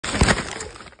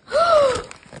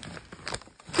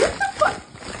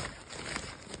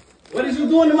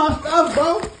doing to my stuff,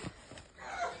 bro?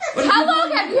 How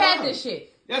long have you had this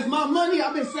shit? That's my money.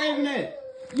 I've been saving that.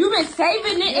 You've been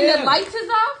saving it and the lights is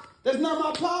off? That's not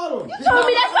my problem. You told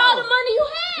me that's all the money you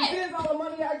had. It is all the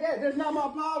money I get. That's not my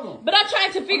problem. But I'm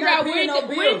trying to figure out where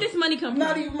did this money come from?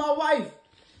 Not even my wife.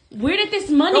 Where did this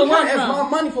money come from? That's my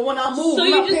money for when I move. So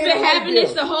you just been having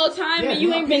this the whole time and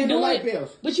you ain't been doing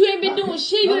it? But you ain't been doing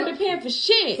shit. You ain't been paying for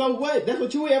shit. So what? That's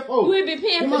what you here for. You ain't been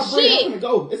paying for shit.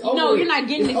 No, you're not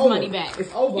getting this money back.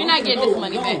 It's over. You're not getting this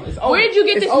money back. Where did you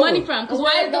get this money from? Because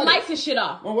why is the lights and shit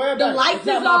off? The lights is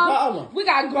off. We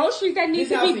got groceries that need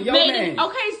to be made.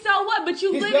 Okay, so what? But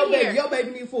you living here. Your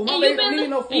baby need food. My baby don't need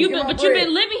no food. But you've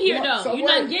been living here though. You're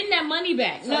not getting that money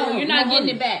back. No, you're not getting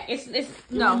it back.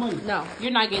 No,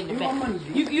 you're not getting it back.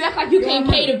 You act like you can't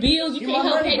pay the bills. You can't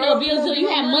help pay no bills. So you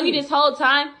had money this whole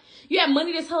time. You had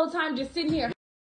money this whole time just sitting here.